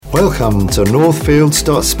Welcome to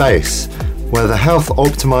Northfields.space, where the health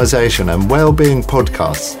optimization and well-being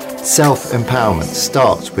podcast, Self-Empowerment,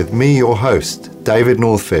 starts with me, your host, David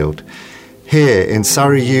Northfield. Here in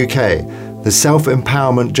Surrey, UK, the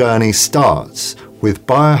self-empowerment journey starts with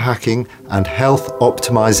biohacking and health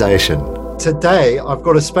optimization. Today, I've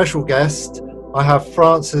got a special guest. I have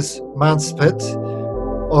Francis Manspet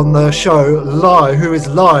on the show live, who is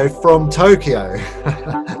live from Tokyo.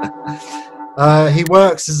 He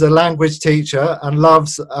works as a language teacher and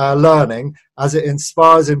loves learning, as it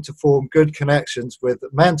inspires him to form good connections with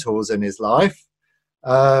mentors in his life.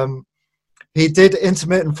 He did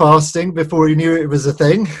intermittent fasting before he knew it was a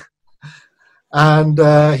thing. And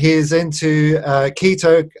he is into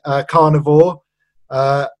keto, carnivore,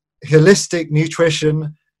 holistic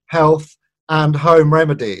nutrition, health, and home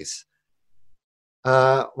remedies.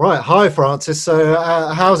 Right. Hi, Francis. So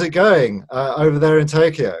how's it going over there in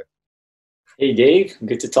Tokyo? Hey Dave,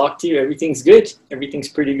 good to talk to you. Everything's good. Everything's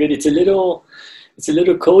pretty good. It's a little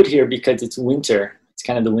cold here because it's winter. It's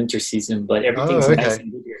kind of the winter season, but everything's nice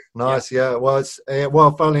and good here. Nice, yeah.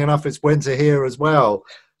 Well, funnily enough, it's winter here as well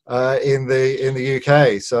in the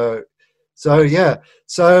UK. So yeah.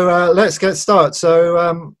 So let's get started.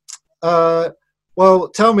 So well,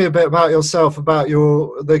 tell me a bit about yourself, about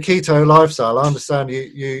the keto lifestyle. I understand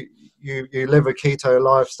you live a keto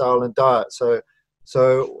lifestyle and diet. So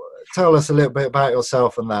tell us a little bit about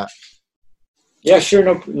yourself and that. Yeah,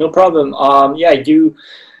 sure, no problem. Yeah, I do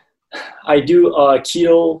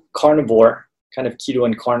keto carnivore, kind of keto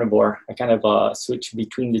and carnivore. I kind of switch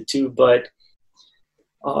between the two, but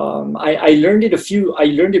I learned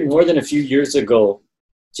it more than a few years ago,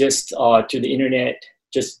 just through the internet,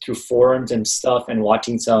 just through forums and stuff, and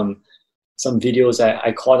watching some videos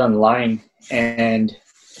I caught online. And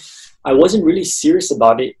I wasn't really serious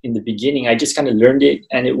about it in the beginning. I just kind of learned it,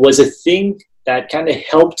 and it was a thing that kind of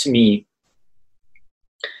helped me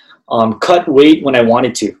cut weight when I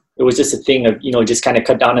wanted to. It was just a thing of, just kind of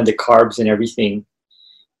cut down on the carbs and everything.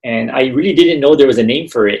 And I really didn't know there was a name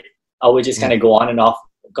for it. I would just kind of go on and off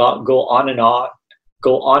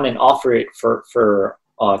for it for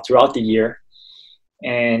throughout the year.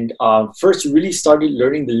 And first really started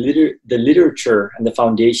learning the literature and the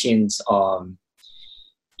foundations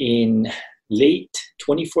in late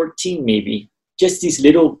 2014, maybe. Just these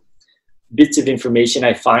little bits of information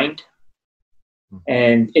I find,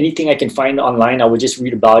 and anything I can find online, I would just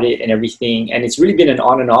read about it and everything. And it's really been an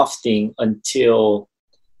on and off thing until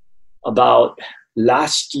about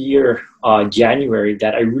last year, January,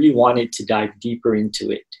 that I really wanted to dive deeper into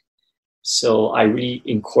it. So I really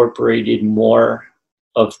incorporated more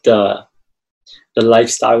of the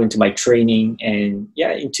lifestyle into my training, and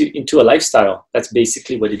into a lifestyle. That's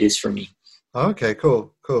basically what it is for me. Okay,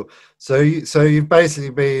 cool. So you've basically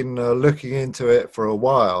been looking into it for a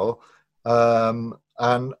while, and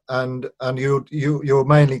you're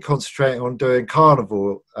mainly concentrating on doing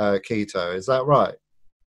carnivore keto. Is that right?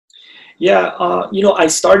 Yeah, I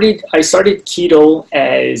started keto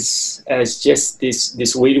as just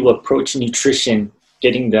this way to approach nutrition,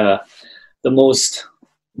 getting the most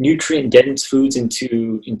nutrient dense foods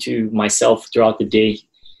into myself throughout the day.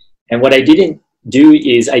 And what I didn't do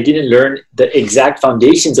is I didn't learn the exact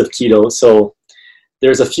foundations of keto. So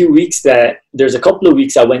there's a couple of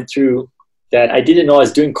weeks I went through that I didn't know I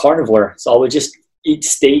was doing carnivore. So I would just eat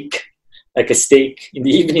steak, like a steak in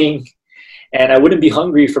the evening, and I wouldn't be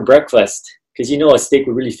hungry for breakfast because a steak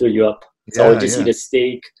would really fill you up. So I would just eat a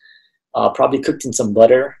steak, probably cooked in some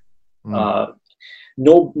butter,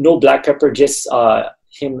 no black pepper, just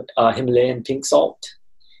Himalayan pink salt.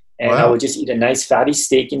 And I would just eat a nice fatty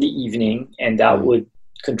steak in the evening, and that would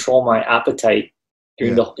control my appetite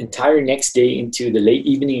during the entire next day into the late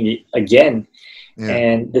evening again.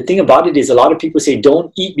 And the thing about it is, a lot of people say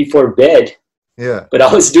don't eat before bed. But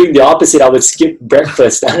I was doing the opposite. I would skip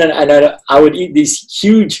breakfast and I would eat these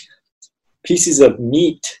huge pieces of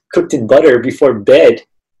meat cooked in butter before bed,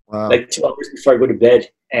 like 2 hours before I go to bed.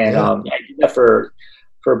 And I did that for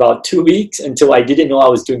about 2 weeks until I didn't know I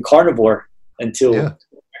was doing carnivore, until my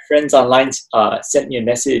friends online sent me a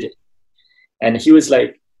message, and he was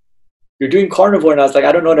like, "You're doing carnivore," and I was like,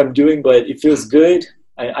 "I don't know what I'm doing, but it feels good.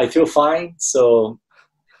 I feel fine." So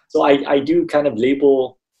I do kind of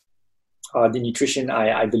label the nutrition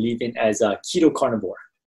I believe in as a keto carnivore.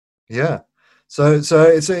 Yeah. So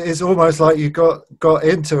it's almost like you got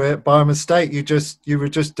into it by mistake. You were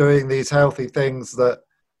just doing these healthy things that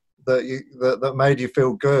made you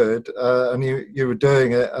feel good, and you were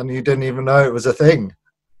doing it, and you didn't even know it was a thing.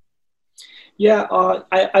 Yeah,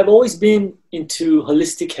 I've always been into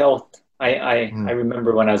holistic health. I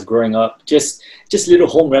remember when I was growing up, just little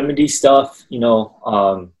home remedy stuff,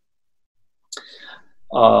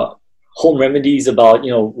 home remedies about,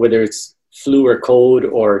 you know, whether it's flu or cold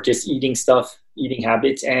or just eating stuff, eating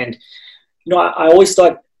habits. And, you know, I always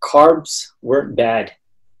thought carbs weren't bad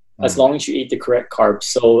as long as you ate the correct carbs.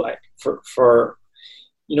 So for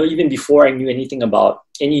you know, even before I knew anything about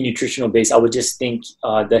any nutritional base, I would just think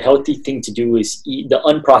the healthy thing to do is eat the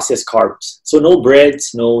unprocessed carbs. So no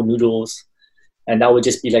breads, no noodles, and that would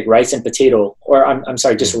just be like rice and potato, or I'm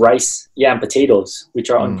sorry, just rice, and potatoes, which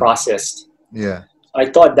are unprocessed. Yeah, I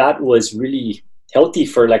thought that was really healthy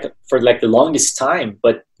for the longest time,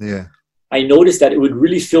 but I noticed that it would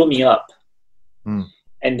really fill me up.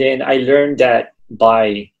 And then I learned that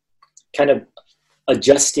by kind of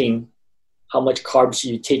adjusting how much carbs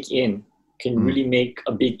you take in can really make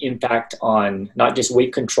a big impact on not just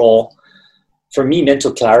weight control, for me,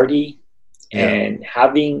 mental clarity, and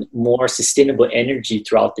having more sustainable energy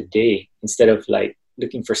throughout the day instead of like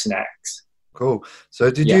looking for snacks. Cool.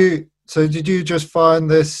 So did you just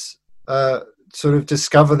find this, sort of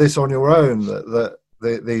discover this on your own, that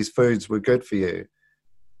these foods were good for you?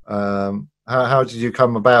 How did you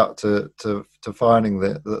come about to finding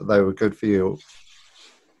that they were good for you?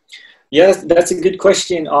 Yes, that's a good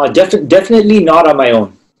question. Definitely not on my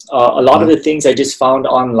own. A lot of the things I just found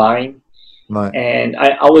online. Right. And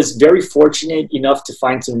I was very fortunate enough to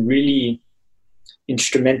find some really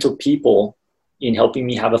instrumental people in helping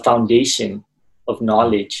me have a foundation of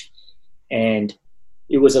knowledge. And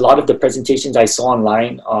it was a lot of the presentations I saw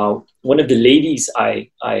online. One of the ladies I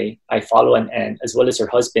follow, and as well as her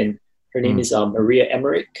husband, her name is Maria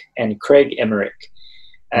Emmerich and Craig Emmerich.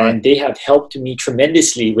 And they have helped me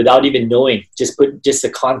tremendously without even knowing, just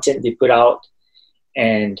the content they put out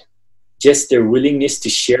and just their willingness to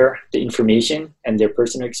share the information and their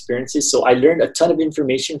personal experiences. So I learned a ton of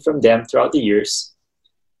information from them throughout the years.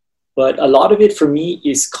 But a lot of it for me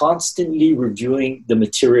is constantly reviewing the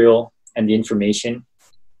material and the information,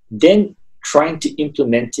 then trying to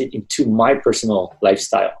implement it into my personal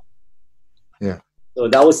lifestyle. Yeah. So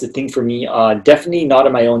that was the thing for me. Definitely not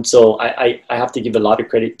on my own. So I have to give a lot of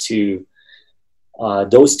credit to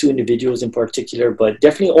those two individuals in particular, but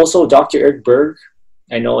definitely also Dr. Eric Berg.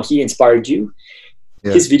 I know he inspired you.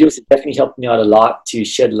 Yeah. His videos have definitely helped me out a lot to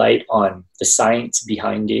shed light on the science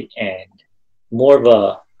behind it and more of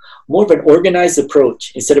an organized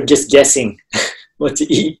approach instead of just guessing what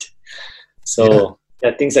to eat. So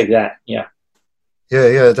things like that. Yeah.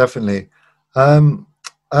 Yeah, definitely.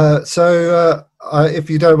 If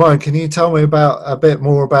you don't mind, can you tell me a bit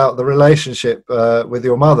more about the relationship with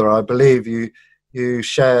your mother? I believe you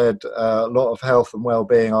shared a lot of health and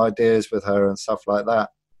well-being ideas with her and stuff like that.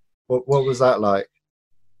 What was that like?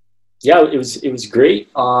 Yeah, it was great.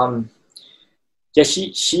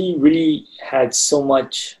 She really had so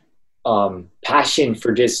much passion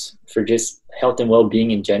for just health and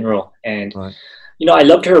well-being in general. And you know, I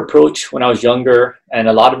loved her approach when I was younger, and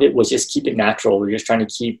a lot of it was just keep it natural. We're just trying to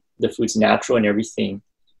keep the foods natural and everything.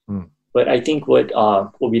 But I think what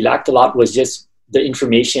we lacked a lot was just the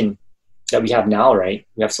information that we have now, right?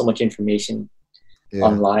 We have so much information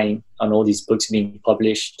online on all these books being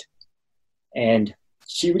published. And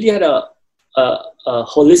she really had a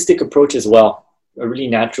holistic approach as well, a really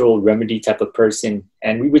natural remedy type of person.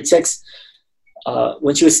 And we would text,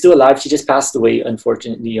 when she was still alive, she just passed away,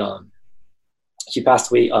 unfortunately. She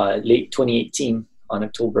passed away late 2018 on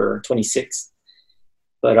October 26th.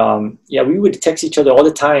 But we would text each other all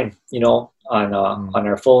the time, you know, on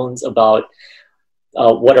our phones about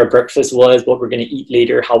what our breakfast was, what we're going to eat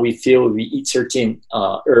later, how we feel. We eat certain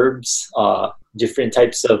herbs, different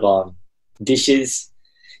types of dishes,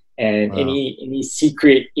 and any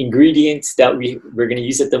secret ingredients that we're going to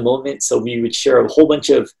use at the moment. So we would share a whole bunch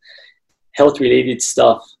of health-related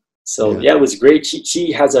stuff. So it was great.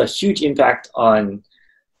 She has a huge impact on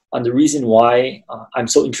the reason why I'm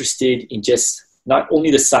so interested in just not only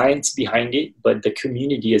the science behind it, but the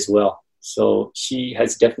community as well. So she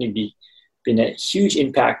has definitely been a huge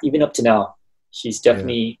impact, even up to now. She's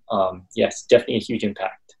definitely, definitely a huge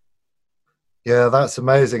impact. Yeah, that's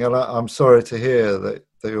amazing. And I'm sorry to hear that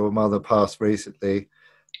your mother passed recently.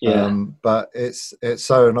 Yeah. But it's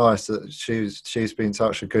so nice that she's been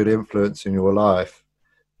such a good influence in your life.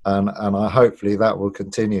 And I hopefully that will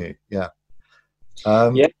continue. Yeah.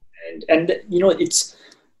 And you know, it's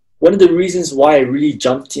one of the reasons why I really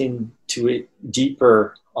jumped into it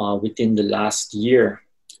deeper within the last year,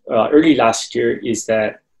 early last year, is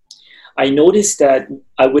that I noticed that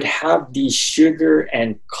I would have these sugar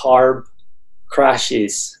and carb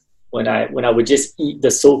crashes when I would just eat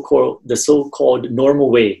the so-called normal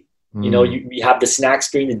way. You know, we have the snacks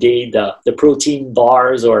during the day, the protein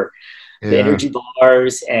bars or the energy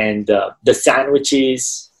bars and the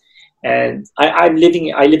sandwiches. And I live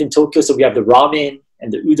in Tokyo, so we have the ramen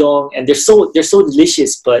and the udon, and they're so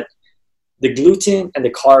delicious. But the gluten and the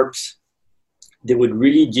carbs, they would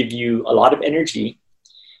really give you a lot of energy,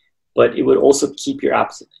 but it would also keep your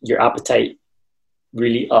appetite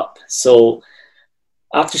really up. So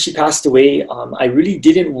after she passed away, I really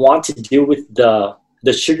didn't want to deal with the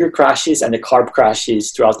sugar crashes and the carb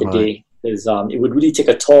crashes throughout the day, because it would really take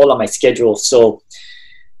a toll on my schedule. So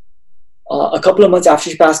a couple of months after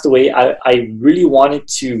she passed away, I really wanted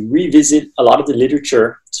to revisit a lot of the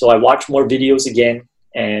literature. So I watched more videos again,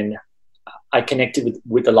 and I connected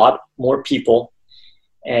with a lot more people,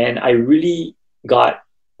 and I really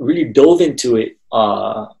dove into it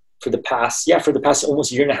for the past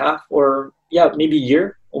almost year and a half, or maybe a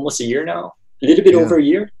year, almost a year now, a little bit over a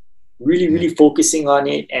year, really focusing on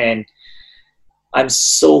it. And I'm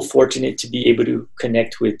so fortunate to be able to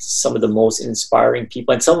connect with some of the most inspiring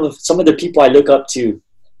people, and some of the people I look up to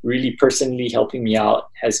really personally helping me out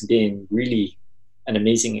has been really an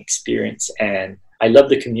amazing experience, and I love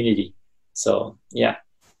the community. So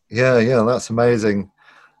that's amazing.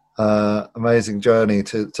 Amazing journey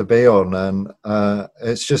to be on, and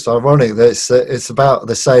it's just ironic that it's about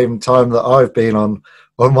the same time that I've been on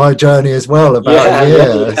my journey as well, about a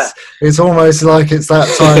year. It's almost like it's that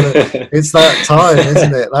time. It's that time,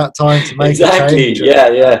 isn't it? That time to make a change.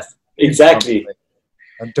 Exactly.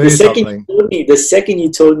 And do something. The second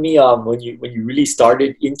you told me when you really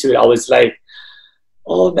started into it, I was like,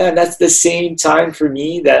 oh man, that's the same time for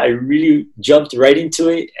me that I really jumped right into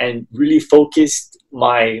it and really focused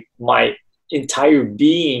my entire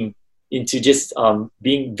being into just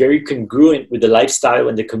being very congruent with the lifestyle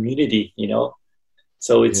and the community, you know.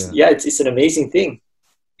 So it's an amazing thing.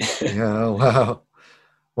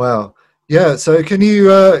 Wow. Yeah. So can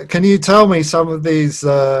you tell me some of these?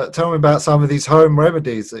 Tell me about some of these home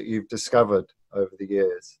remedies that you've discovered over the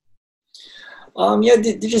years.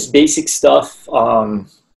 They're just basic stuff.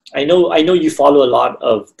 I know you follow a lot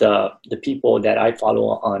of the people that I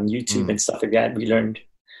follow on YouTube and stuff like that.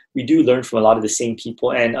 We do learn from a lot of the same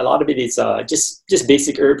people, and a lot of it is just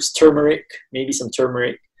basic herbs, turmeric, maybe some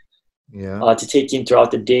turmeric, to take in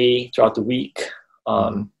throughout the day, throughout the week.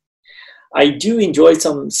 I do enjoy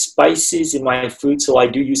some spices in my food, so I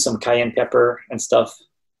do use some cayenne pepper and stuff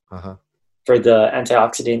for the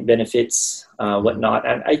antioxidant benefits, whatnot.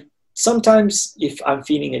 And I sometimes, if I'm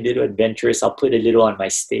feeling a little adventurous, I'll put a little on my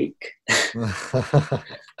steak.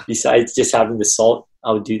 Besides just having the salt,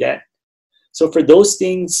 I would do that. So for those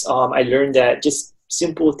things, I learned that just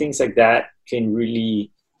simple things like that can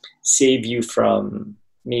really save you from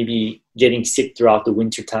maybe getting sick throughout the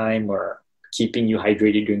winter time, or keeping you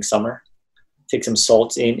hydrated during summer. Take some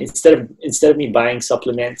salts in instead of me buying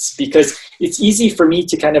supplements, because it's easy for me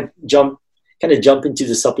to kind of jump into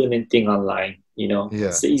the supplement thing online. You know,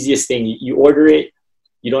 it's the easiest thing. You order it,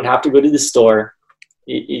 you don't have to go to the store.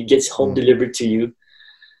 It gets home delivered to you.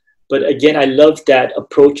 But again, I love that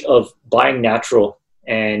approach of buying natural.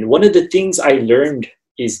 And one of the things I learned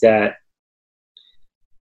is that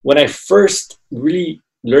when I first really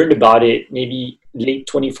learned about it, maybe late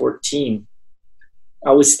 2014,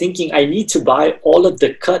 I was thinking I need to buy all of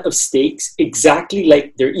the cut of steaks exactly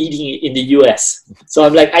like they're eating it in the US. So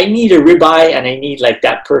I'm like, I need a ribeye, and I need like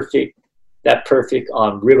that perfect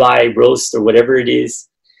ribeye roast or whatever it is.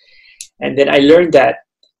 And then I learned that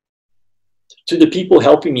to the people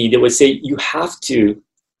helping me, they would say, you have to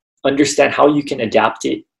understand how you can adapt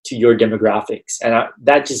it to your demographics. And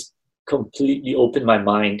that just completely opened my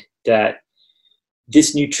mind that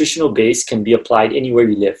this nutritional base can be applied anywhere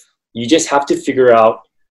you live. You just have to figure out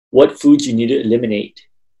what foods you need to eliminate,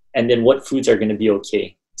 and then what foods are going to be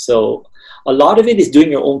okay. So a lot of it is doing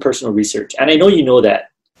your own personal research. And I know you know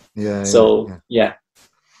that. Yeah,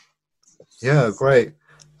 great.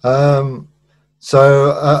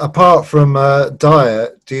 So apart from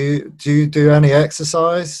diet, do you do any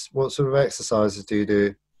exercise? What sort of exercises do you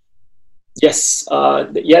do? Yes.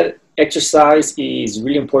 Exercise is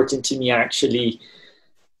really important to me, actually.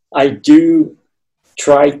 I do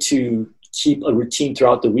try to keep a routine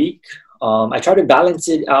throughout the week. I try to balance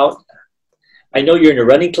it out. I know you're in a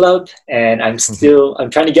running club, and I'm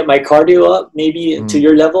trying to get my cardio up maybe to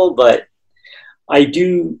your level, but I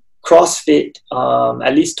do CrossFit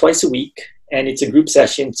at least twice a week, and it's a group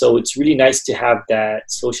session. So it's really nice to have that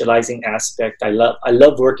socializing aspect. I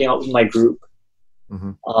love working out with my group.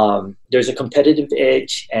 There's a competitive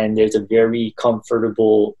edge, and there's a very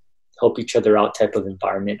comfortable help each other out type of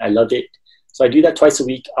environment. I love it. So I do that twice a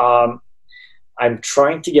week. I'm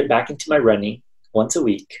trying to get back into my running once a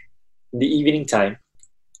week in the evening time.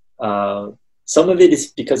 Some of it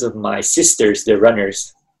is because of my sisters, they're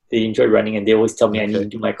runners. They enjoy running, and they always tell me I Okay. need to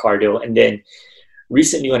do my cardio. And then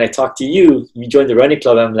recently, when I talked to you, you joined the running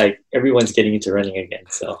club. I'm like, everyone's getting into running again,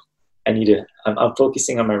 so I need to. I'm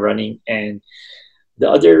focusing on my running. And the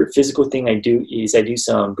other physical thing I do is I do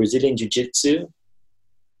some Brazilian Jiu-Jitsu,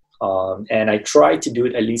 and I try to do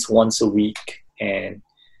it at least once a week. And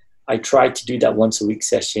I try to do that once a week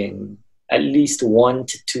session at least 1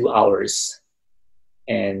 to 2 hours.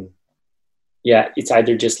 And yeah, it's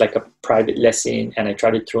either just like a private lesson, and I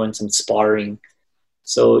try to throw in some sparring.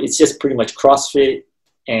 So it's just pretty much CrossFit,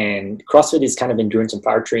 and CrossFit is kind of endurance and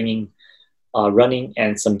power training, running,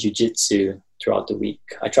 and some jiu-jitsu throughout the week.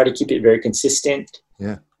 I try to keep it very consistent.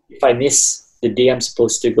 Yeah. If I miss the day I'm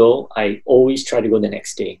supposed to go, I always try to go the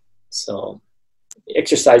next day. So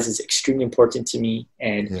exercise is extremely important to me,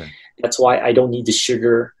 and that's why I don't need the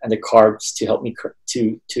sugar and the carbs to help me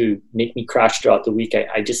to make me crash throughout the week.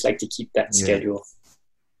 I just like to keep that schedule.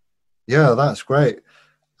 Yeah, that's great.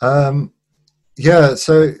 So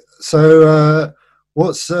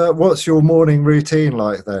what's your morning routine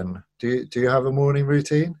like then? Do you have a morning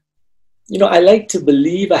routine? You know, I like to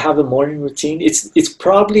believe I have a morning routine. It's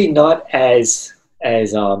probably not as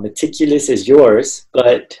meticulous as yours,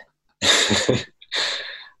 but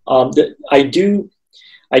I do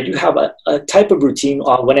have a type of routine.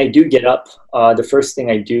 When I do get up, the first thing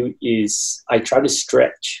I do is I try to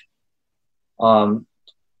stretch.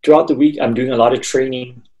 Throughout the week, I'm doing a lot of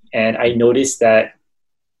training, and I noticed that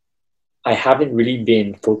I haven't really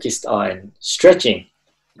been focused on stretching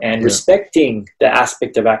and respecting the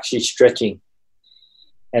aspect of actually stretching.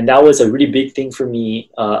 And that was a really big thing for me.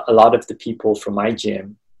 A lot of the people from my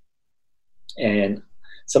gym and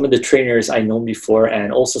some of the trainers I know before,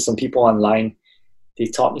 and also some people online, they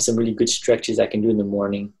taught me some really good stretches I can do in the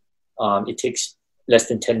morning. It takes less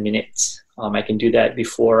than 10 minutes. I can do that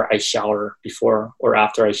before I shower, before or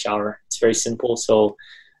after I shower. It's very simple. So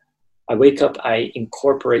I wake up, I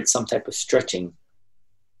incorporate some type of stretching.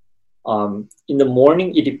 In the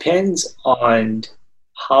morning, it depends on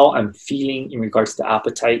how I'm feeling in regards to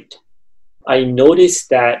appetite. I noticed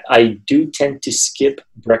that I do tend to skip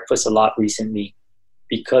breakfast a lot recently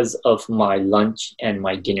because of my lunch and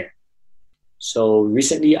my dinner. So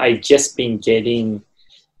recently I just been getting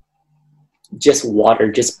just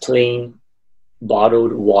water, just plain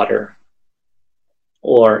bottled water.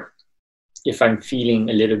 Or if I'm feeling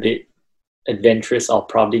a little bit adventurous, I'll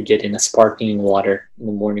probably get in a sparkling water in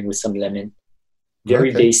the morning with some lemon.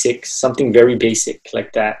 Very basic, something very basic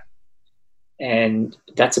like that. And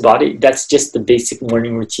that's about it. That's just the basic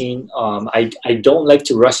morning routine. I don't like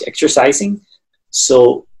to rush exercising.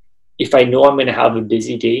 So if I know I'm going to have a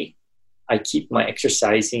busy day, I keep my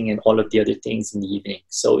exercising and all of the other things in the evening.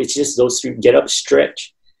 So it's just those three: get up,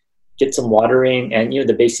 stretch, get some water in, and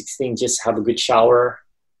the basic thing, just have a good shower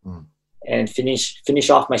and finish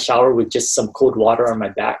off my shower with just some cold water on my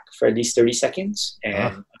back for at least 30 seconds.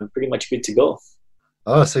 And I'm pretty much good to go.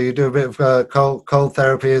 Oh, so you do a bit of cold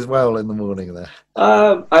therapy as well in the morning there?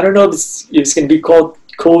 I don't know if it's going to be called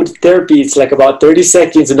cold therapy. It's like about 30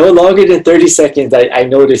 seconds, no longer than 30 seconds. I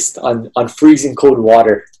noticed on freezing cold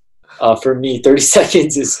water. For me, 30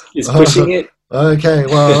 seconds is pushing it. Okay,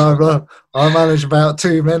 well, I manage about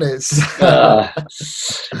 2 minutes.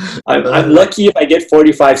 I'm lucky if I get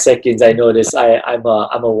 45 seconds. I notice I'm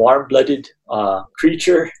a warm-blooded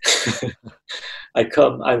creature. I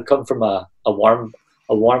come from a warm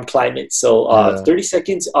climate, so 30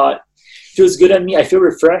 seconds feels good on me. I feel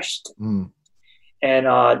refreshed, and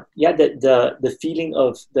the feeling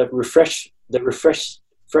of the refreshing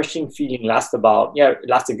feeling lasts a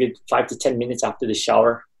good 5 to 10 minutes after the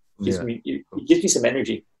shower. It gives me some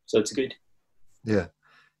energy, so it's good.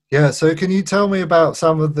 So can you tell me about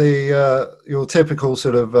some of the your typical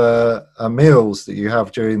sort of meals that you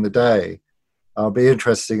have during the day? It'll be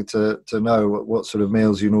interesting to know what sort of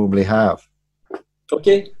meals you normally have.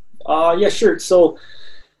 Okay. Sure. So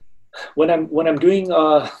when I'm doing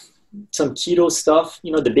some keto stuff,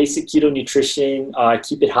 the basic keto nutrition, I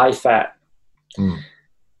keep it high fat.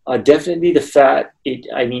 Definitely the fat.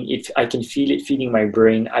 If I can feel it feeding my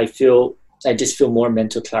brain, I just feel more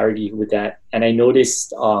mental clarity with that. And I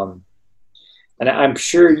noticed, and I'm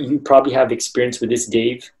sure you probably have experience with this,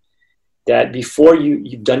 Dave, that before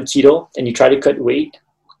you've done keto and you try to cut weight,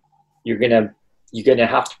 you're gonna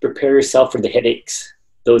have to prepare yourself for the headaches.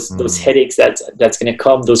 Those headaches that's gonna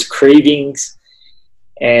come, those cravings.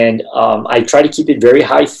 And I try to keep it very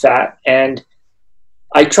high fat, and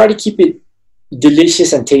I try to keep it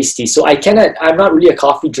delicious and tasty. So I'm not really a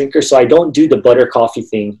coffee drinker, so I don't do the butter coffee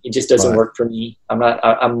thing. It just doesn't work for me.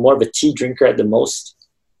 I'm more of a tea drinker at the most.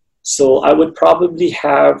 So I would probably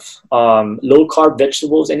have low carb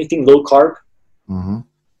vegetables, anything low carb,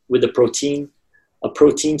 with a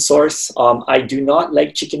protein source. I do not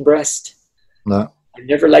like chicken breast. No. I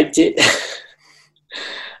never liked it.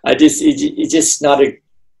 It's just not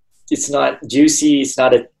it's not juicy.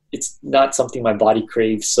 It's not something my body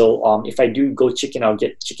craves. So if I do go chicken, I'll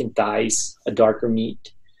get chicken thighs, a darker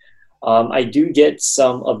meat. I do get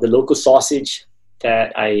some of the local sausage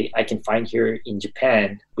that I can find here in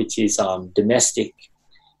Japan, which is domestic.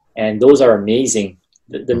 And those are amazing.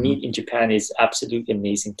 The meat in Japan is absolutely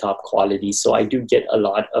amazing, top quality. So I do get a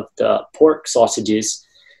lot of the pork sausages,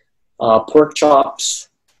 pork chops,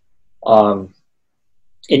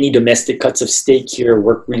 any domestic cuts of steak here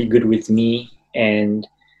work really good with me. And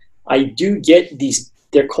I do get these,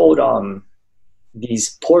 they're called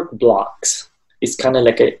these pork blocks. It's kind of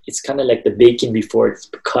like the bacon before it's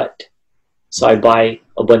cut. So I buy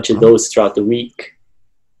a bunch of those throughout the week.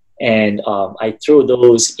 And I throw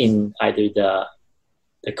those in either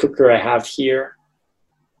the cooker I have here,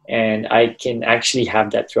 and I can actually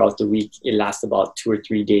have that throughout the week. It lasts about 2 or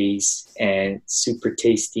 3 days, and super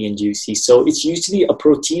tasty and juicy. So it's usually a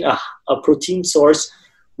protein source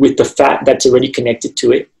with the fat that's already connected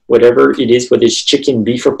to it, whatever it is, whether it's chicken,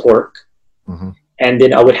 beef, or pork. And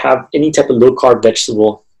then I would have any type of low carb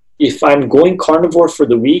vegetable. If I'm going carnivore for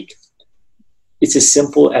the week, it's as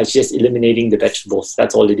simple as just eliminating the vegetables.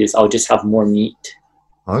 That's all it is. I'll just have more meat.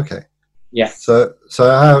 Okay. Yeah. So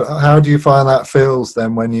how do you find that feels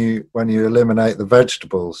then when you eliminate the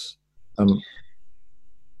vegetables, and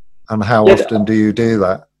how often do you do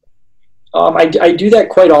that? I do that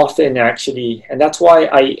quite often, actually, and that's why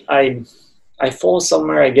I fall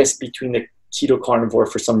somewhere, I guess, between the keto carnivore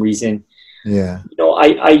for some reason. Yeah. You know,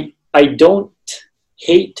 I don't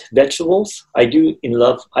hate vegetables. I do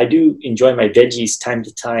enjoy my veggies time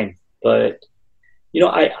to time, but you know,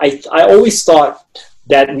 I always thought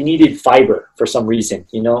that we needed fiber for some reason,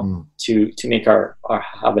 you know, to make our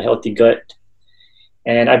have a healthy gut.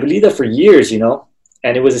 And I believe that for years, you know,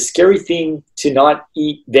 and it was a scary thing to not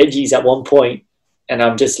eat veggies at one point. And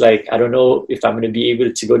I'm just like, I don't know if I'm going to be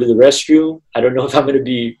able to go to the restroom. I don't know if I'm going to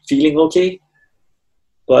be feeling okay.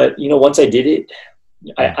 But, you know, once I did it,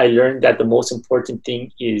 I learned that the most important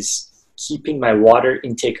thing is keeping my water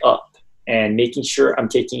intake up and making sure I'm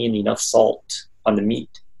taking in enough salt on the meat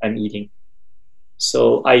I'm eating.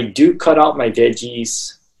 So I do cut out my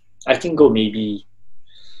veggies. I can go maybe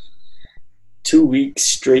 2 weeks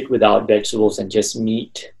straight without vegetables and just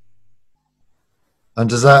meat. And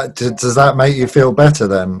does that make you feel better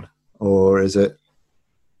then, or is it?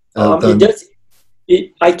 It does.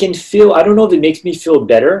 I can feel. I don't know if it makes me feel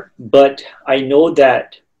better, but I know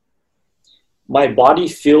that my body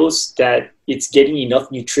feels that it's getting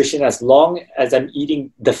enough nutrition as long as I'm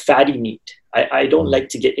eating the fatty meat. I don't like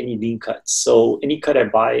to get any lean cuts. So any cut I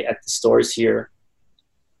buy at the stores here,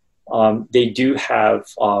 they do have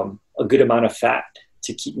a good amount of fat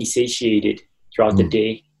to keep me satiated throughout the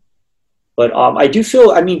day. But I do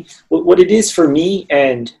feel, I mean, what it is for me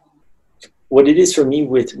and what it is for me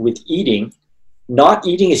with eating, not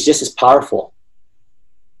eating is just as powerful.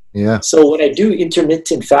 Yeah. So when I do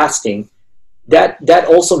intermittent fasting, that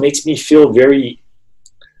also makes me feel very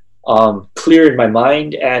clear in my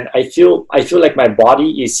mind, and I feel like my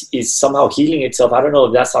body is somehow healing itself. I don't know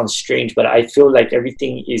if that sounds strange, but I feel like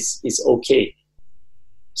everything is okay.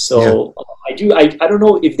 So yeah. I don't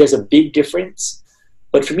know if there's a big difference,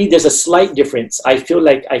 but for me there's a slight difference. I feel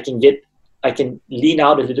like I can lean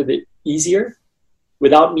out a little bit easier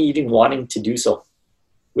without me even wanting to do so,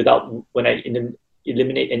 when I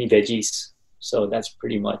eliminate any veggies. So that's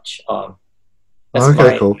pretty much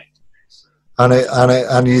okay, cool.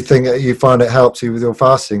 And you think you find it helps you with your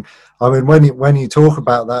fasting? I mean, when you talk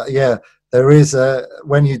about that, yeah, there is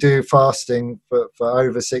when you do fasting for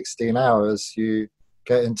over 16 hours, you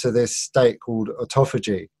get into this state called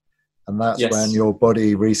autophagy, and that's when your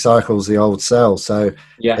body recycles the old cells. So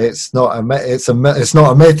it's not a myth;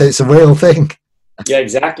 it's a real thing. Yeah,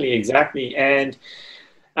 exactly. And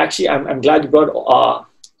actually, I'm glad you brought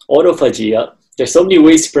autophagy up. There's so many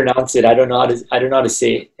ways to pronounce it. I don't know how to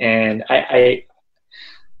say it. And I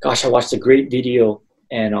watched a great video,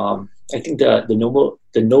 and I think the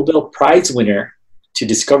Nobel Prize winner to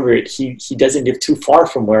discover it, he doesn't live too far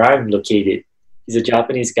from where I'm located. He's a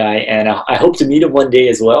Japanese guy, and I hope to meet him one day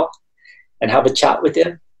as well and have a chat with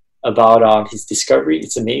him about his discovery.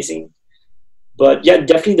 It's amazing. But yeah,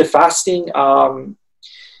 definitely the fasting. I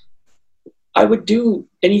would do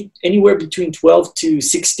anywhere between 12 to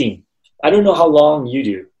 16. I don't know how long you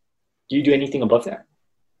do. Do you do anything above that?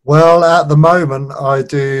 Well, at the moment, I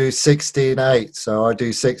do 16/8, so I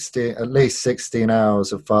do 60, at least 16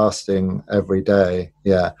 hours of fasting every day.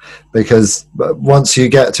 Yeah, because once you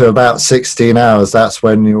get to about 16 hours, that's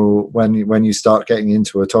when you start getting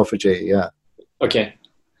into autophagy. Yeah. Okay.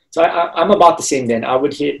 So I'm about the same then.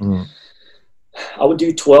 Mm. I would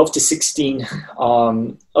do 12 to 16.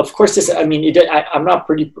 Of course, I'm not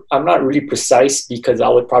really precise because I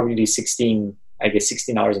would probably do 16, I guess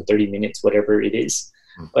 16 hours and 30 minutes, whatever it is.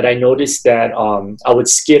 But I noticed that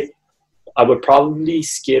I would probably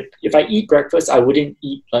skip, if I eat breakfast, I wouldn't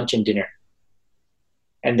eat lunch and dinner.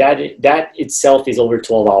 And that itself is over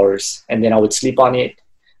 12 hours. And then I would sleep on it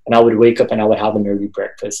and I would wake up and I would have an early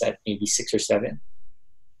breakfast at maybe 6 or 7.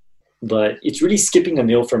 But it's really skipping a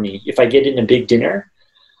meal for me. If I get in a big dinner,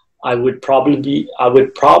 I would probably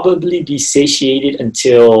be satiated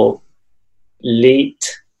until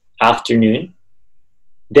late afternoon.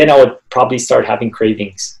 Then I would probably start having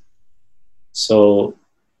cravings. So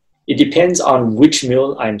it depends on which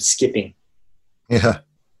meal I'm skipping. Yeah.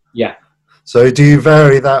 Yeah. So do you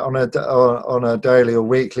vary that on a daily or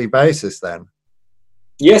weekly basis then?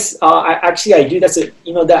 Yes, I do.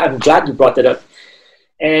 That I'm glad you brought that up.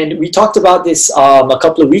 And we talked about this a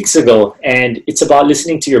couple of weeks ago, and it's about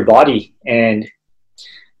listening to your body. And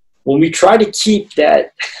when we try to keep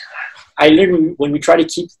that, I learned when we try to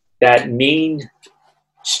keep that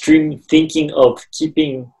mainstream thinking of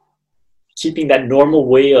keeping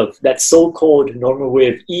that so-called normal way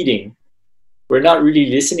of eating, we're not really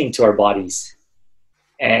listening to our bodies.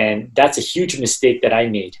 And that's a huge mistake that I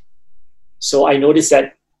made. So I noticed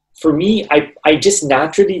that for me, I just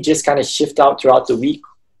naturally just kind of shift out throughout the week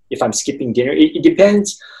if I'm skipping dinner. It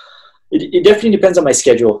depends. It definitely depends on my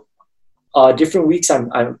schedule. Different weeks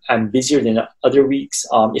I'm busier than other weeks.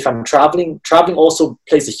 If I'm traveling also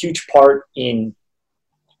plays a huge part in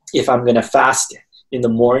if I'm going to fast in the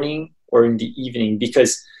morning or in the evening,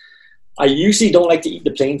 because I usually don't like to eat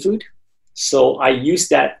the plane food. So I use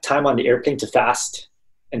that time on the airplane to fast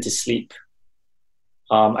and to sleep.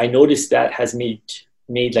 I noticed that has made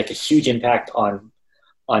like a huge impact on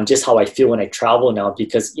just how I feel when I travel now,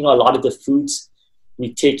 because a lot of the foods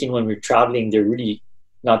we take in when we're traveling, they're really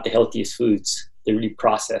not the healthiest foods. They're really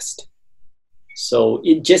processed. So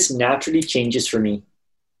it just naturally changes for me.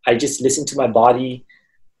 I just listen to my body,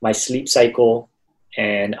 my sleep cycle,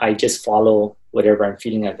 and I just follow whatever I'm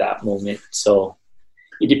feeling at that moment. So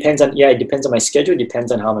it depends on my schedule. It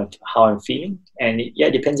depends on how I'm feeling, and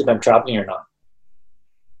it depends if I'm traveling or not.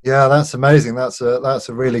 Yeah, that's amazing. That's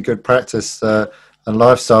a really good practice and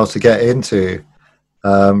lifestyle to get into.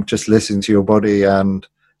 Just listening to your body, and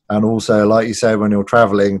also, like you say, when you're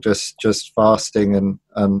traveling, just fasting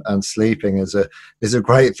and sleeping is a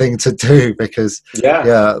great thing to do, because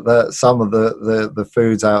some of the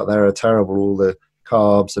foods out there are terrible. All the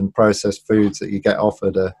carbs and processed foods that you get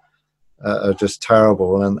offered are just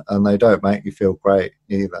terrible, and they don't make you feel great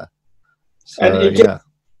either. So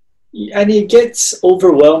and it gets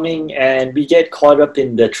overwhelming, and we get caught up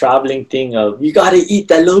in the traveling thing of you got to eat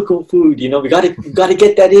that local food, we got to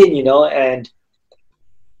get that in, and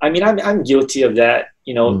I mean I'm guilty of that,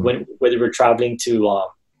 whether we're traveling to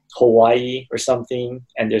Hawaii or something,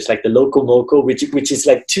 and there's like the loco moco, which is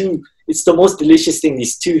like it's the most delicious thing,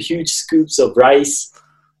 these 2 huge scoops of rice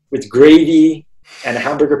with gravy and a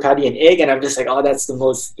hamburger patty and egg, and I'm just like, oh, that's the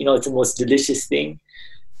most, it's the most delicious thing.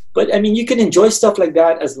 But I mean, you can enjoy stuff like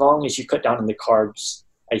that as long as you cut down on the carbs.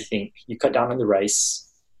 I think you cut down on the rice,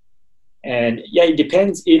 and it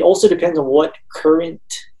depends. It also depends on what current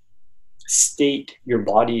state your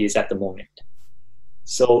body is at the moment.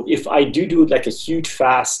 So if I do like a huge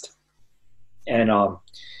fast, and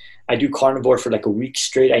I do carnivore for like a week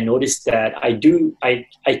straight, I noticed that I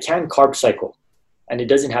can carb cycle, and it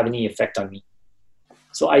doesn't have any effect on me.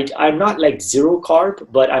 So I'm not like zero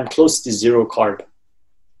carb, but I'm close to zero carb.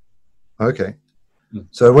 Okay.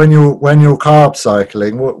 So when you're carb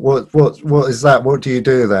cycling, what is that? What do you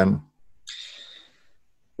do then?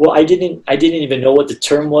 Well, I didn't even know what the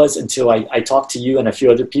term was until I talked to you and a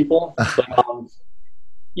few other people. But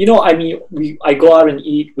I mean, I go out and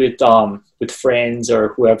eat with friends or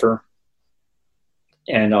whoever.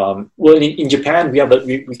 And in Japan, we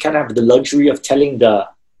kind of have the luxury of telling the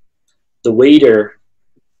waiter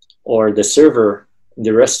or the server in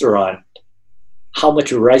the restaurant how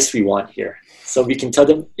much rice we want here. So we can tell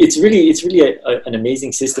them, it's really an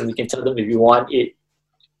amazing system. We can tell them if you want it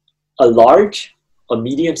a large, a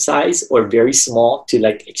medium size, or very small to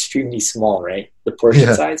like extremely small, right? The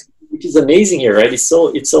portion size, which is amazing here, right? It's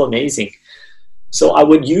so amazing. So I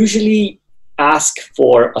would usually ask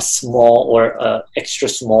for a small or a extra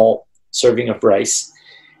small serving of rice.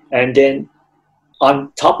 And then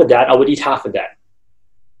on top of that, I would eat half of that.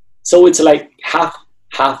 So it's like half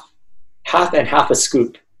and half a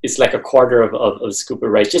scoop. It's like a quarter of a scoop of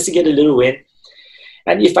rice just to get a little in.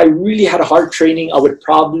 And if I really had a hard training, I would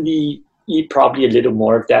probably eat a little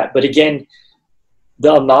more of that. But again,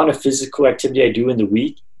 the amount of physical activity I do in the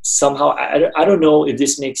week, somehow, I don't know if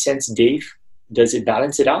this makes sense, Dave. Does it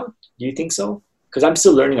balance it out? Do you think so? Because I'm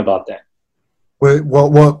still learning about that.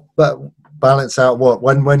 What balance out what?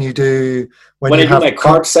 When I do my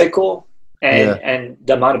carb cycle and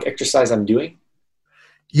the amount of exercise I'm doing?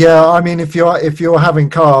 Yeah, I mean, if you're having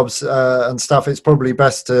carbs and stuff, it's probably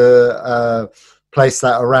best to place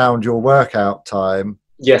that around your workout time.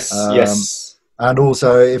 Yes, yes. And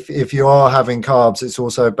also, if you are having carbs, it's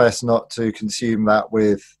also best not to consume that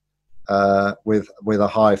with a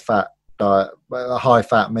high fat diet, a high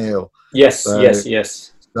fat meal. Yes,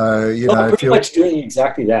 yes. So I'm pretty much doing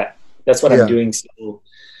exactly that. That's what I'm doing. So,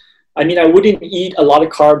 I mean, I wouldn't eat a lot of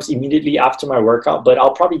carbs immediately after my workout, but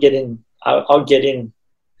I'll probably get in. I'll get in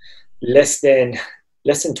less than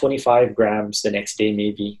 25 grams the next day,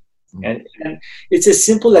 maybe. And it's as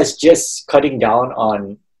simple as just cutting down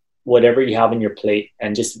on whatever you have on your plate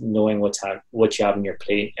and just knowing what you have on your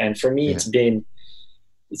plate. And for me, it's been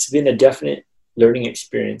a definite learning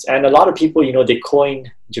experience. And a lot of people, they coin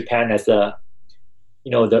Japan as the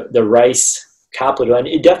rice capital, and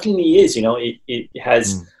it definitely is. It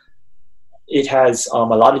has a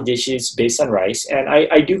lot of dishes based on rice. And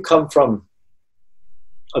I do come from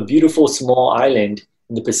a beautiful small island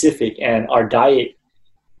in the Pacific, and our diet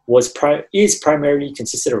is primarily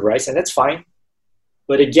consisted of rice, and that's fine.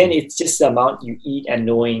 But again, it's just the amount you eat and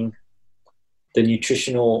knowing the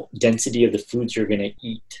nutritional density of the foods you're going to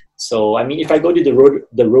eat. So, I mean, if I go to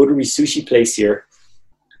the Rotary Sushi place here,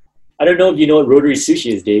 I don't know if you know what Rotary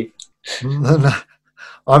Sushi is, Dave.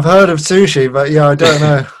 I've heard of sushi, but I don't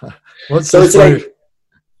know.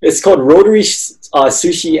 It's called Rotary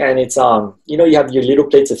Sushi, and it's you have your little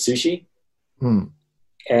plates of sushi,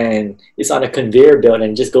 and it's on a conveyor belt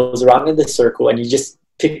and it just goes around in the circle, and you just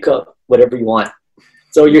pick up whatever you want.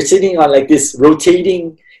 So you're sitting on like this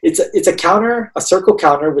rotating. It's a counter, a circle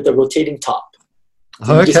counter with a rotating top.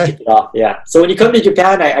 So you just pick it off. Yeah. So when you come to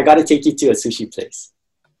Japan, I got to take you to a sushi place.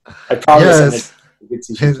 I promise. A good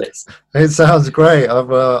sushi place. It sounds great.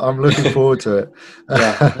 I'm looking forward to it.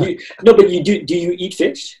 Yeah. But you do. Do you eat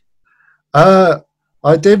fish?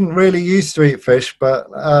 I didn't really used to eat fish, but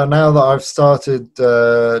now that I've started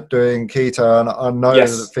doing keto and I know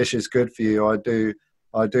that fish is good for you, I do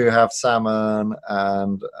have salmon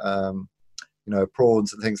and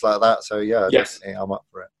prawns and things like that. So definitely I'm up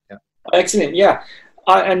for it. Yeah. Excellent. Yeah.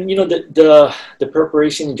 And the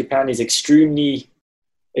preparation in Japan is extremely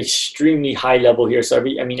high level here. So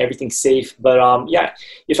everything's safe. But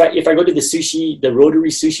if I go to the Rotary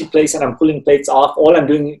Sushi place and I'm pulling plates off, all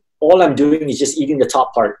I'm doing is just eating the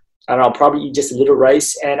top part, and I'll probably eat just a little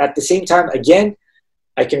rice. And at the same time, again,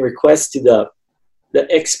 I can request to the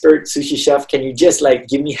expert sushi chef, can you just like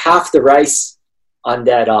give me half the rice on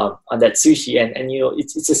that sushi? And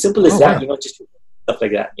it's as simple as that. Wow. Just stuff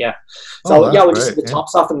like that. Yeah. So we just put the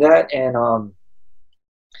tops off on that, and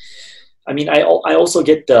I also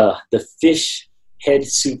get the fish head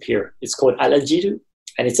soup here. It's called alajiru,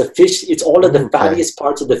 and it's a fish. It's all of the fattiest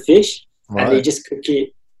parts of the fish, and they just cook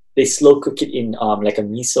it. They slow cook it in like a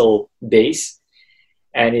miso base,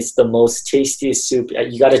 and it's the most tastiest soup.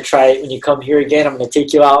 You got to try it when you come here again. I'm going to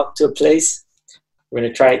take you out to a place. We're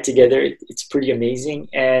going to try it together. It's pretty amazing.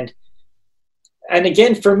 And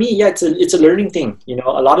again, for me, it's a learning thing.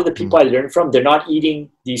 A lot of the people I learned from, they're not eating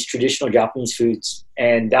these traditional Japanese foods.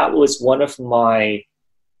 And that was one of my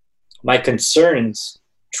concerns,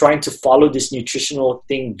 trying to follow this nutritional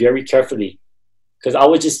thing very carefully. Because I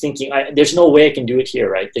was just thinking, there's no way I can do it here,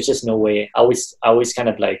 right? There's just no way. I always kind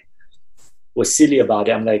of like was silly about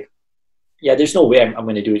it. I'm like, there's no way I'm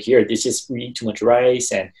going to do it here. It's just we eat too much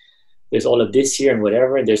rice, and there's all of this here and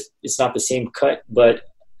whatever. It's not the same cut. But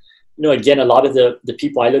again, a lot of the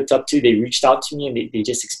people I looked up to, they reached out to me and they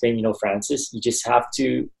just explained, Francis, you just have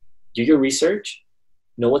to do your research,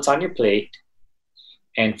 know what's on your plate,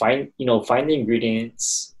 and find the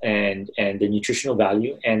ingredients and the nutritional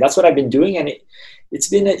value. And that's what I've been doing, and it's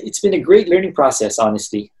been a great learning process,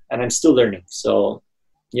 honestly, and I'm still learning. So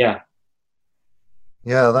yeah,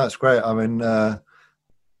 that's great. I mean,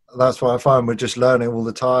 that's what I find, we're just learning all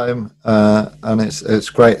the time, and it's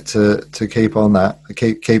great to keep on that,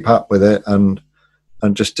 keep up with it, and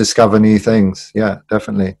just discover new things. Yeah,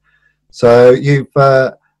 definitely. So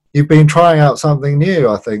you've been trying out something new,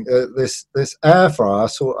 I think. This air fryer. I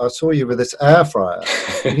saw you with this air fryer.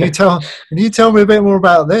 Can you tell me a bit more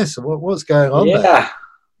about this? What's going on there?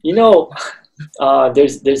 Yeah,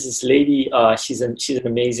 there's this lady. She's an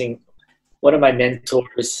amazing, one of my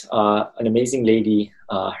mentors. An amazing lady.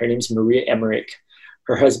 Her name's Maria Emmerich.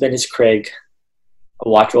 Her husband is Craig. I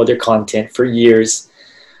watch all their content for years.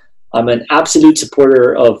 I'm an absolute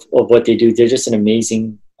supporter of what they do. They're just an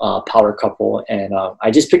amazing power couple. And I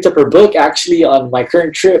just picked up her book actually on my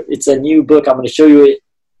current trip. It's a new book. I'm going to show you it.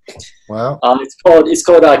 Wow. It's called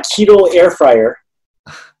Keto Air Fryer.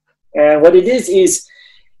 And what it is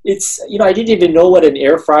it's, you know, I didn't even know what an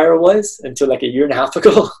air fryer was until like a year and a half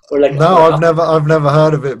ago. Or like no, I've never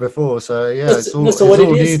heard of it before. So yeah, it's all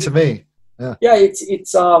new to me. Yeah. Yeah,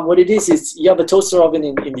 it's what it is you have a toaster oven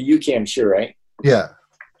in the UK, I'm sure, right? Yeah.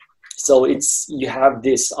 So you have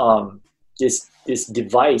this this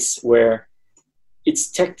device where it's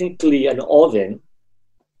technically an oven,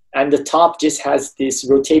 and the top just has this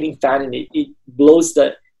rotating fan, and it blows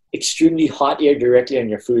the extremely hot air directly on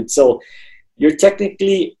your food. So you're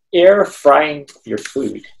technically air frying your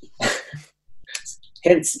food.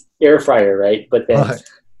 Hence air fryer, right? But then right.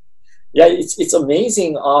 Yeah, it's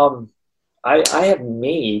amazing. I have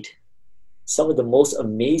made some of the most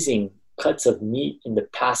amazing cuts of meat in the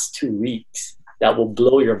past 2 weeks that will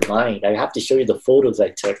blow your mind. I have to show you the photos I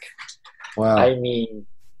took. Wow. I mean,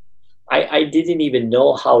 I didn't even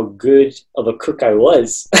know how good of a cook I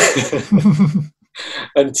was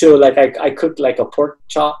until like I cooked like a pork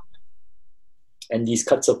chop and these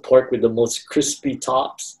cuts of pork with the most crispy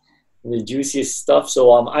tops and the juiciest stuff.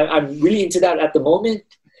 So I'm really into that at the moment.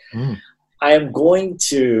 I am going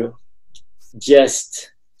to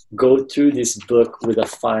just go through this book with a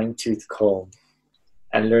fine-tooth comb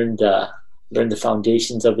and learn the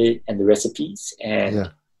foundations of it and the recipes.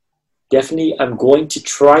 And definitely I'm going to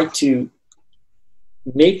try to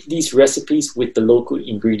make these recipes with the local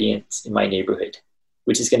ingredients in my neighborhood,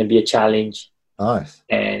 which is going to be a challenge. Nice.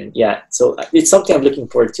 And yeah, so it's something I'm looking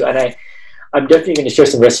forward to. And I'm definitely going to share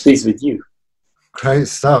some recipes with you. Great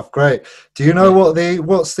stuff. Great. Do you know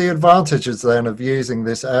what's the advantages then of using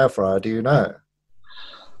this air fryer? Do you know?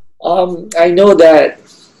 I know that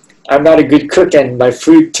I'm not a good cook and my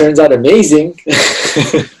food turns out amazing.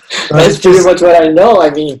 That's pretty much what I know. I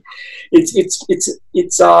mean, it's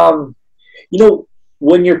you know,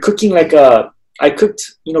 when you're cooking I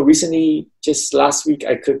cooked, you know, recently, just last week,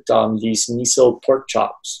 I cooked these miso pork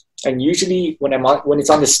chops. And usually when it's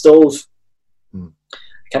on the stove, I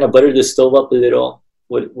kind of butter the stove up a little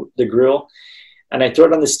with the grill, and I throw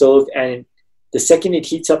it on the stove, and the second it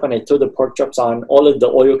heats up and I throw the pork chops on, all of the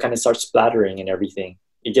oil kind of starts splattering and everything.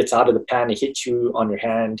 It gets out of the pan, it hits you on your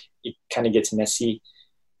hand, it kind of gets messy.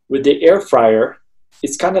 With the air fryer,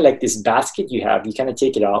 it's kind of like this basket you have. You kind of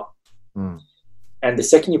take it out, and the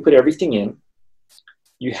second you put everything in,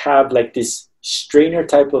 you have like this strainer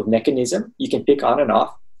type of mechanism you can pick on and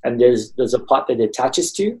off, and there's a pot that it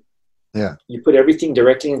attaches to. Yeah. You put everything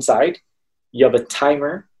directly inside. You have a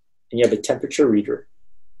timer and you have a temperature reader,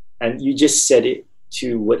 and you just set it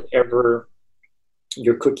to whatever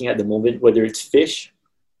you're cooking at the moment, whether it's fish,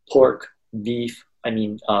 pork, beef,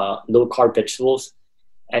 low carb vegetables,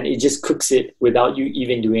 and it just cooks it without you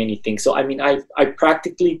even doing anything. So, I mean, I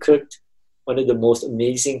practically cooked one of the most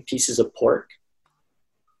amazing pieces of pork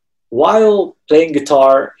while playing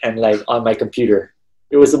guitar and like on my computer.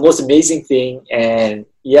 It was the most amazing thing. And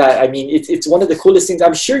yeah, I mean, it's one of the coolest things.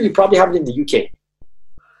 I'm sure you probably have it in the UK.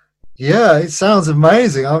 Yeah, it sounds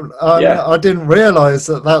amazing. I didn't realize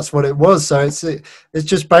that that's what it was. So it's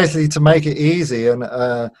just basically to make it easy, and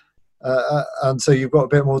so you've got a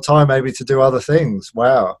bit more time maybe to do other things.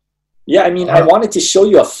 Wow. Yeah, I mean, I wanted to show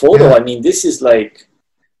you a photo. Yeah. I mean, this is like,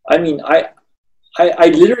 I mean, I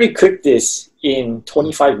literally cooked this in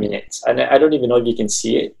 25 minutes, and I don't even know if you can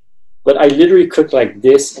see it, but I literally cooked like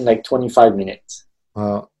this in like 25 minutes.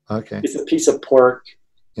 Oh, okay. It's a piece of pork.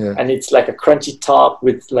 Yeah. And it's like a crunchy top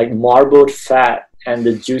with like marbled fat and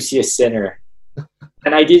the juiciest center.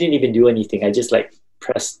 And I didn't even do anything. I just like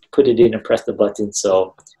put it in and pressed the button.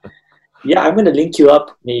 So yeah, I'm going to link you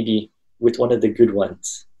up maybe with one of the good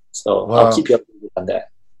ones. So wow. I'll keep you updated on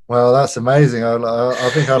that. Well, that's amazing. I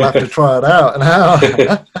think I'll have to try it out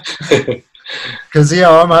now. Because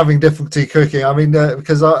I'm having difficulty cooking. I mean,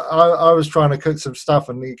 because I was trying to cook some stuff,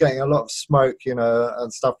 and you're getting a lot of smoke, you know,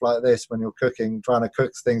 and stuff like this when you're cooking, trying to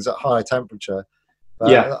cook things at high temperature. But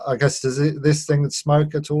yeah, I guess this thing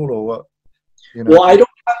smoke at all, or what? You know? Well,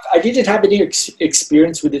 I didn't have any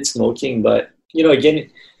experience with it smoking, but again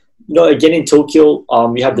in Tokyo,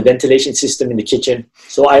 we have the ventilation system in the kitchen,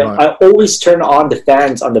 so I always turn on the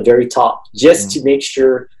fans on the very top just to make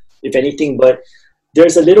sure, if anything, but.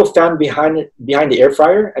 There's a little fan behind the air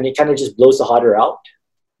fryer, and it kind of just blows the hot air out.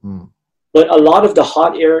 But a lot of the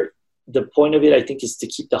hot air the point of it, I think, is to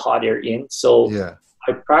keep the hot air in. So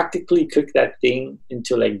I practically cook that thing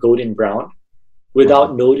until like golden brown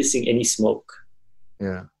without noticing any smoke.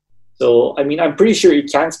 Yeah. So, I mean, I'm pretty sure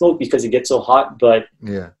it can smoke because it gets so hot, but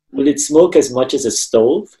will it smoke as much as a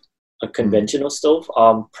stove, a conventional stove?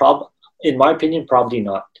 In my opinion, probably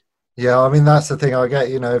not. Yeah, I mean, that's the thing I get,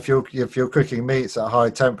 you know, if you're cooking meats at high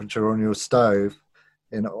temperature on your stove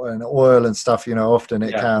in oil and stuff, you know, often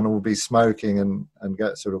it can all be smoking and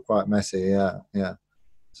get sort of quite messy. Yeah.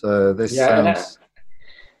 So this sounds...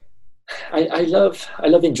 I love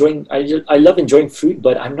enjoying food,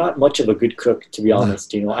 but I'm not much of a good cook, to be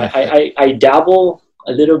honest. You know, I dabble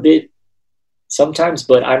a little bit sometimes,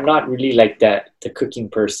 but I'm not really like the cooking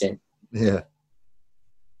person. Yeah,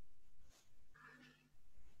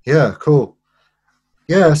 cool.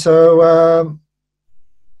 Yeah, so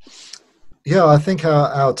I think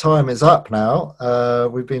our time is up now.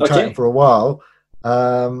 We've been chatting for a while,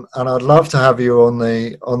 and I'd love to have you on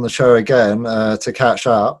the show again to catch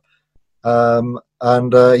up.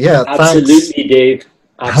 Absolutely, thanks. Dave.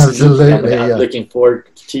 Absolutely. I'm looking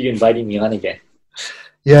forward to you inviting me on again.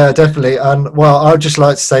 Yeah, definitely. And well, I'd just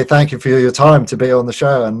like to say thank you for your time to be on the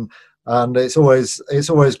show, and it's always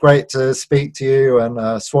great to speak to you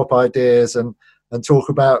and swap ideas and talk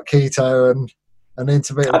about keto and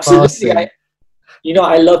intermittent fasting.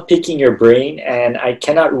 I love picking your brain, and I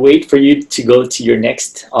cannot wait for you to go to your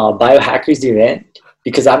next Biohackers event,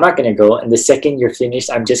 because I'm not going to go. And the second you're finished,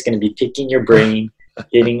 I'm just going to be picking your brain,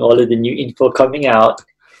 getting all of the new info coming out,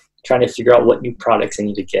 trying to figure out what new products I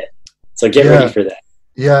need to get. So get ready for that.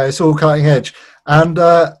 Yeah, it's all cutting edge. And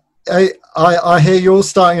I hear you're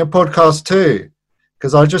starting a podcast too,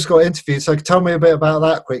 because I just got interviewed. So tell me a bit about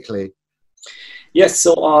that quickly. Yes.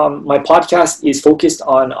 So my podcast is focused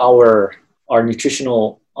on our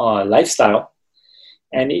nutritional lifestyle.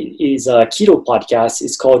 And it is a keto podcast.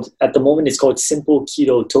 At the moment, it's called Simple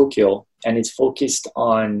Keto Tokyo. And it's focused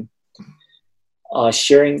on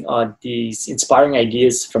sharing these inspiring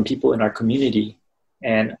ideas from people in our community.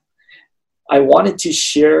 And I wanted to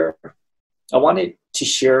share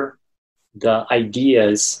the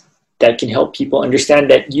ideas that can help people understand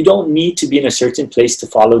that you don't need to be in a certain place to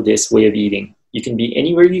follow this way of eating. You can be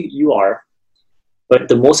anywhere you are, but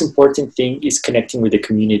the most important thing is connecting with the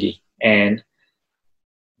community. And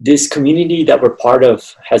this community that we're part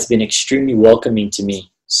of has been extremely welcoming to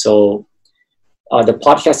me. So the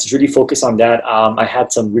podcast is really focused on that. I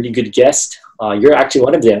had some really good guests. You're actually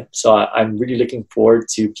one of them. So I'm really looking forward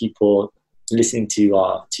to people listening to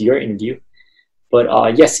your interview.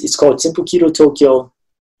 But yes, it's called Simple Keto Tokyo.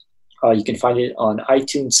 You can find it on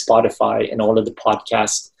iTunes, Spotify, and all of the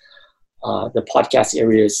podcast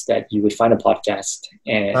areas that you would find a podcast.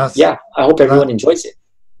 And I hope everyone enjoys it.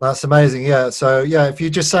 That's amazing. Yeah. So if you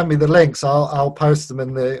just send me the links, I'll post them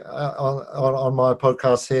in the on my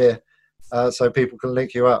podcast here, so people can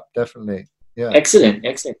link you up. Definitely. Yeah. Excellent.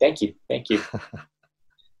 Thank you.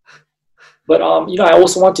 But I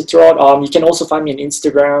also want to throw out. You can also find me on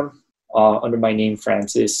Instagram under my name,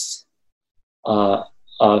 Francis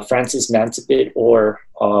Mancipit, or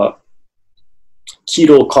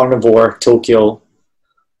Keto Carnivore Tokyo,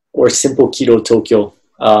 or Simple Keto Tokyo.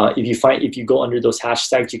 If you go under those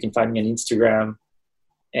hashtags, you can find me on Instagram.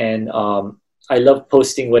 And I love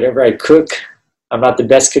posting whatever I cook. I'm not the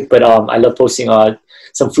best cook, but I love posting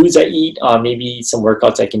some foods I eat, maybe some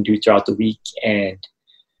workouts I can do throughout the week. And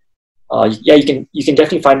you can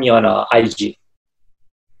definitely find me on IG.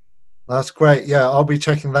 That's great. Yeah, I'll be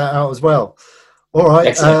checking that out as well. All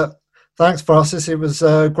right. Thanks, Francis. It was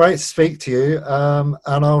great to speak to you. And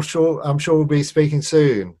I'm sure we'll be speaking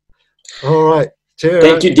soon. All right. Cheers.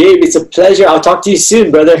 Thank you, Dave. It's a pleasure. I'll talk to you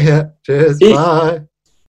soon, brother. Yeah. Cheers. Peace. Bye.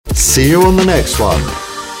 See you on the next one.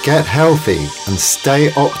 Get healthy and stay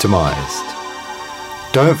optimized.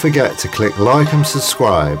 Don't forget to click like and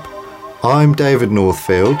subscribe. I'm David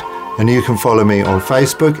Northfield, and you can follow me on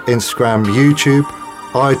Facebook, Instagram, YouTube,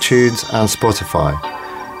 iTunes, and Spotify.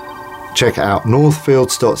 Check out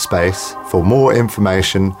northfields.space for more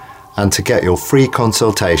information and to get your free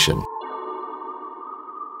consultation.